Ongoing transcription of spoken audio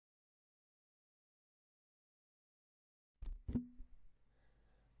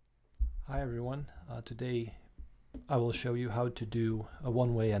Hi everyone, today I will show you how to do a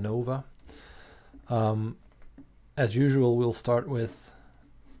one-way ANOVA. As usual, we'll start with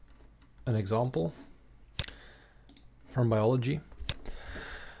an example from biology.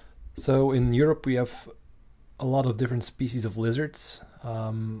 So in Europe we have a lot of different species of lizards,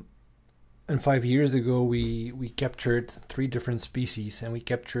 and 5 years ago we captured 3 different species, and we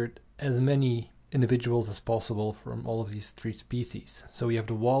captured as many individuals as possible from all of these 3 species. So we have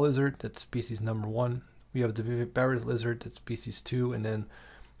the wall lizard, that's species number 1. We have the viviparous lizard, that's species 2, and then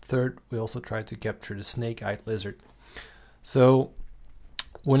third we also tried to capture the snake-eyed lizard. So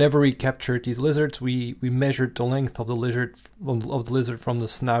whenever we captured these lizards, we measured the length of the lizard from the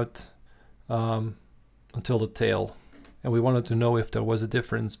snout until the tail, and we wanted to know if there was a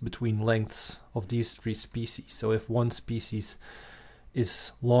difference between lengths of these 3 species. So if one species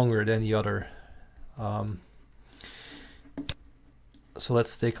is longer than the other. So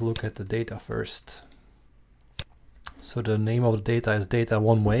let's take a look at the data first. So the name of the data is data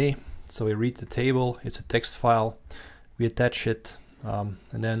one way. So we read the table, it's a text file, we attach it, and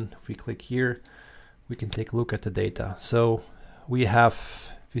then if we click here, we can take a look at the data. So we have,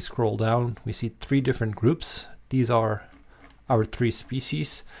 if we scroll down, we see 3 different groups. These are our 3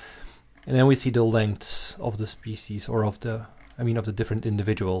 species, and then we see the lengths of the species, or of the different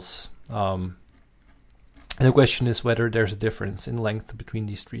individuals. And the question is whether there's a difference in length between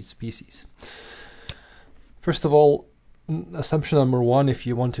these 3 species. First of all, assumption number 1, if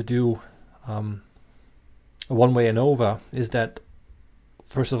you want to do a one-way ANOVA, is that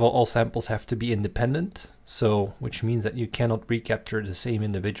first of all samples have to be independent. So, which means that you cannot recapture the same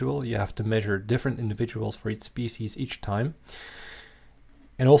individual. You have to measure different individuals for each species each time.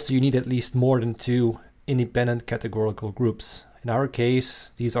 And also you need at least more than 2 independent categorical groups. In our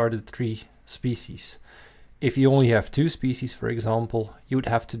case, these are the 3 species. If you only have 2 species, for example, you would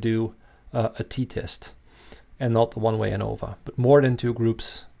have to do a t-test and not the one-way ANOVA. But more than 2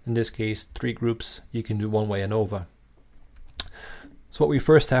 groups, in this case 3 groups, you can do one-way ANOVA. So what we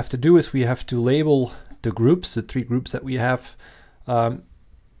first have to do is we have to label the groups, the 3 groups that we have, and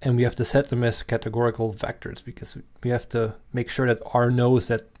we have to set them as categorical vectors, because we have to make sure that R knows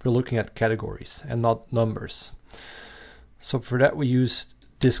that we're looking at categories and not numbers. So for that we use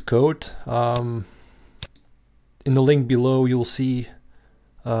this code. In the link below you'll see,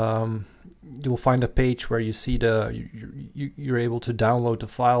 you'll find a page where you see you're able to download the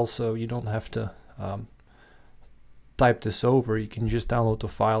file, so you don't have to type this over. You can just download the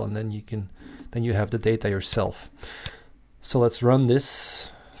file, and then you have the data yourself. So let's run this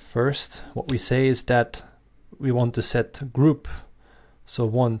first. What we say is that we want to set group, so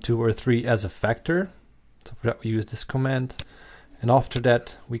 1, 2, or 3 as a factor. So for that we use this command, and after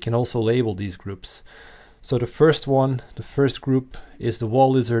that we can also label these groups. So the first group is the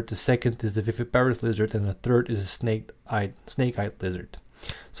wall lizard, the second is the viviparous lizard, and the third is a snake-eyed lizard.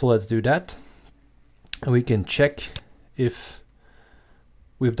 So let's do that, and we can check if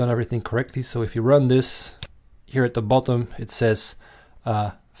we've done everything correctly. So if you run this, here at the bottom it says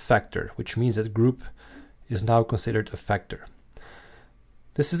factor, which means that group is now considered a factor.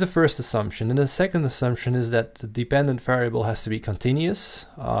 This is the first assumption, and the second assumption is that the dependent variable has to be continuous.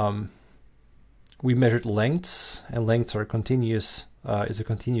 We measured lengths, and lengths are continuous, is a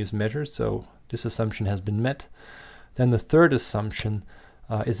continuous measure, so this assumption has been met. Then the third assumption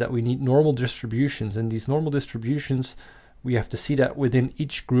is that we need normal distributions, and these normal distributions, we have to see that within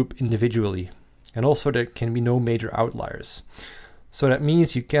each group individually, and also there can be no major outliers. So that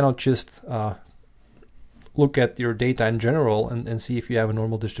means you cannot just look at your data in general and see if you have a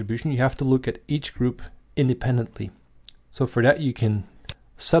normal distribution. You have to look at each group independently. So for that you can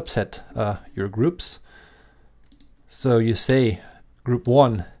subset your groups. So you say group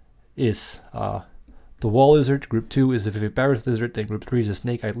 1 is the wall lizard, group 2 is the viviparous lizard, and group 3 is the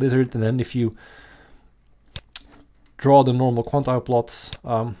snake-eyed lizard. And then if you draw the normal quantile plots,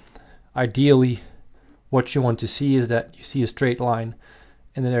 ideally what you want to see is that you see a straight line,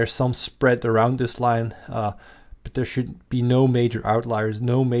 and then there's some spread around this line, but there should be no major outliers,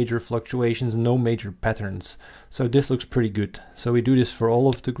 no major fluctuations, no major patterns. So this looks pretty good. So we do this for all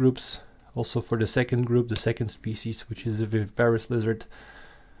of the groups, also for the second group, the second species, which is the viviparous lizard.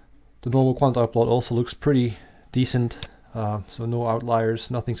 The normal quantile plot also looks pretty decent, so no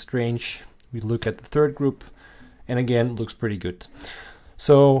outliers, nothing strange. We look at the third group, and again, it looks pretty good.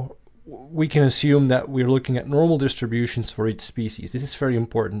 So we can assume that we're looking at normal distributions for each species. This is very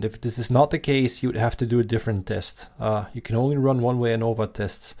important. If this is not the case, you would have to do a different test. You can only run one-way ANOVA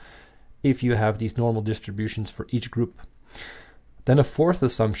tests if you have these normal distributions for each group. Then a fourth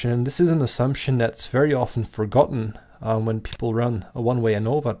assumption, and this is an assumption that's very often forgotten when people run a one-way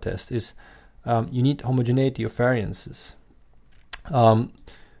ANOVA test is you need homogeneity of variances.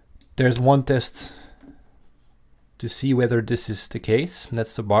 There's one test to see whether this is the case, and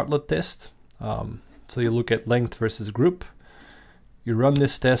that's the Bartlett test. So you look at length versus group, you run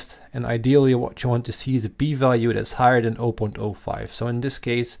this test, and ideally what you want to see is a p-value that's higher than 0.05. So in this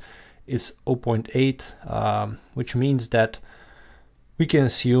case it's 0.8, which means that we can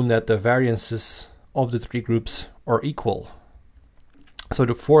assume that the variances of the three groups are equal. So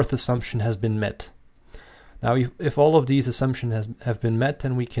the fourth assumption has been met. Now if all of these assumptions have been met,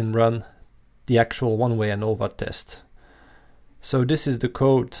 then we can run the actual one-way ANOVA test. So this is the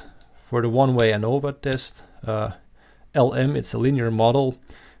code for the one-way ANOVA test. LM, it's a linear model,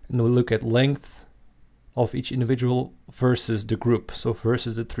 and we look at length of each individual versus the group, so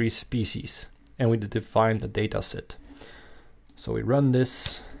versus the three species, and we define a data set. So we run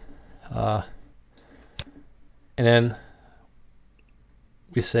this, and then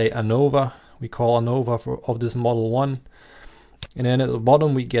we say ANOVA, we call ANOVA of this model 1, and then at the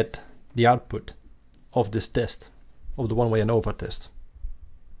bottom we get the output of this test, of the one-way ANOVA test.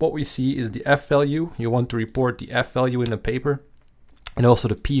 What we see is the F value. You want to report the F value in the paper, and also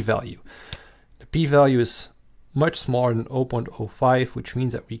the P value. The P value is much smaller than 0.05, which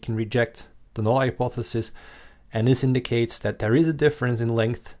means that we can reject the null hypothesis, and this indicates that there is a difference in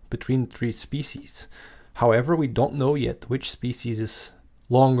length between three species. However, we don't know yet which species is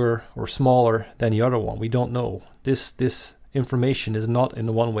longer or smaller than the other one. We don't know. This information is not in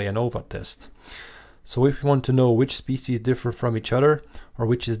the one-way ANOVA test. So if we want to know which species differ from each other or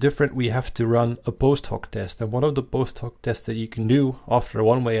which is different, we have to run a post-hoc test. And one of the post-hoc tests that you can do after a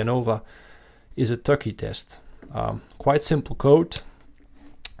one-way ANOVA is a Tukey test. Quite simple code.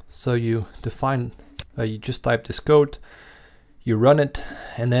 So you define, you just type this code, you run it,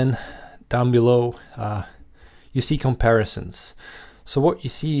 and then down below you see comparisons. So what you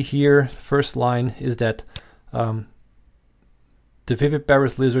see here, first line, is that the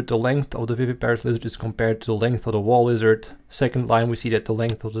viviparous lizard, the length of the viviparous lizard is compared to the length of the wall lizard. Second line, we see that the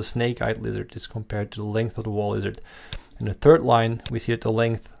length of the snake-eyed lizard is compared to the length of the wall lizard. In the third line, we see that the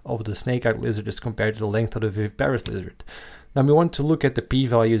length of the snake-eyed lizard is compared to the length of the viviparous lizard. Now we want to look at the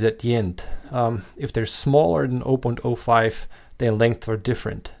p-values at the end. If they're smaller than 0.05, then lengths are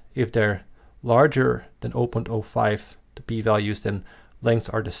different. If they're larger than 0.05, the p-values, then lengths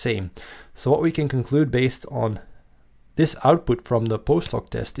are the same. So what we can conclude based on this output from the post-hoc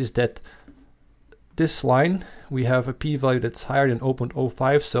test is that this line, we have a p-value that's higher than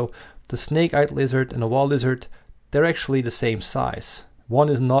 0.05, so the snake-eyed lizard and the wall lizard, they're actually the same size. One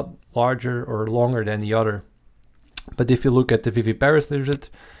is not larger or longer than the other. But if you look at the viviparous lizard,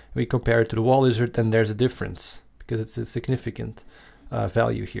 we compare it to the wall lizard, then there's a difference, because it's a significant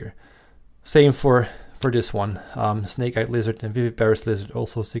value here. Same for this one. Snake-eyed lizard and viviparous lizard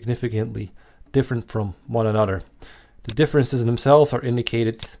also significantly different from one another. The differences themselves are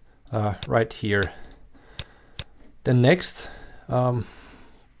indicated right here. Then next, of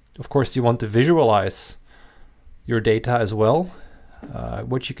course, you want to visualize your data as well.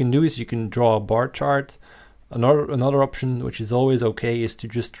 What you can do is you can draw a bar chart. Another option, which is always okay, is to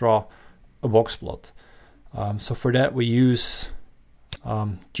just draw a box plot. So for that we use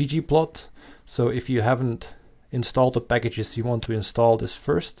ggplot. So if you haven't installed the packages, you want to install this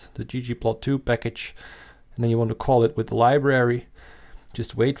first, the ggplot2 package, and then you want to call it with the library.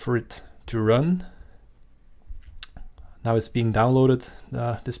 Just wait for it to run. Now it's being downloaded,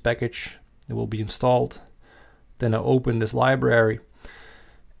 this package. It will be installed. Then I open this library,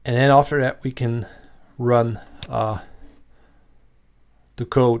 and then after that we can run the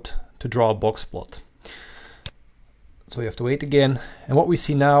code to draw a box plot. So we have to wait again, and what we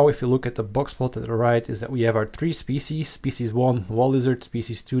see now, if you look at the box plot at the right, is that we have our three species. Species 1, wall lizard;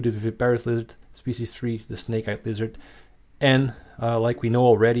 species 2, the viviparous lizard; species 3, the snake-eyed lizard. And like we know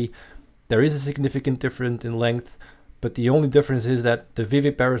already, there is a significant difference in length, but the only difference is that the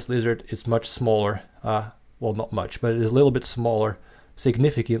viviparous lizard is much smaller. Well, not much, but it is a little bit smaller,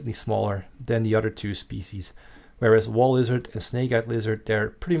 significantly smaller than the other two species. Whereas wall lizard and snake-eyed lizard,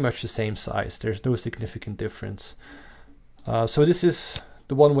 they're pretty much the same size. There's no significant difference. So this is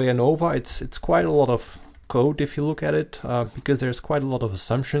the one-way ANOVA. It's quite a lot of code if you look at it, because there's quite a lot of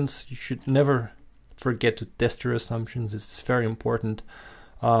assumptions. You should never forget to test your assumptions. It's very important.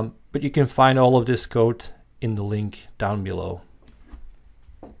 But you can find all of this code in the link down below.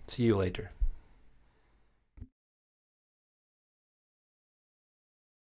 See you later.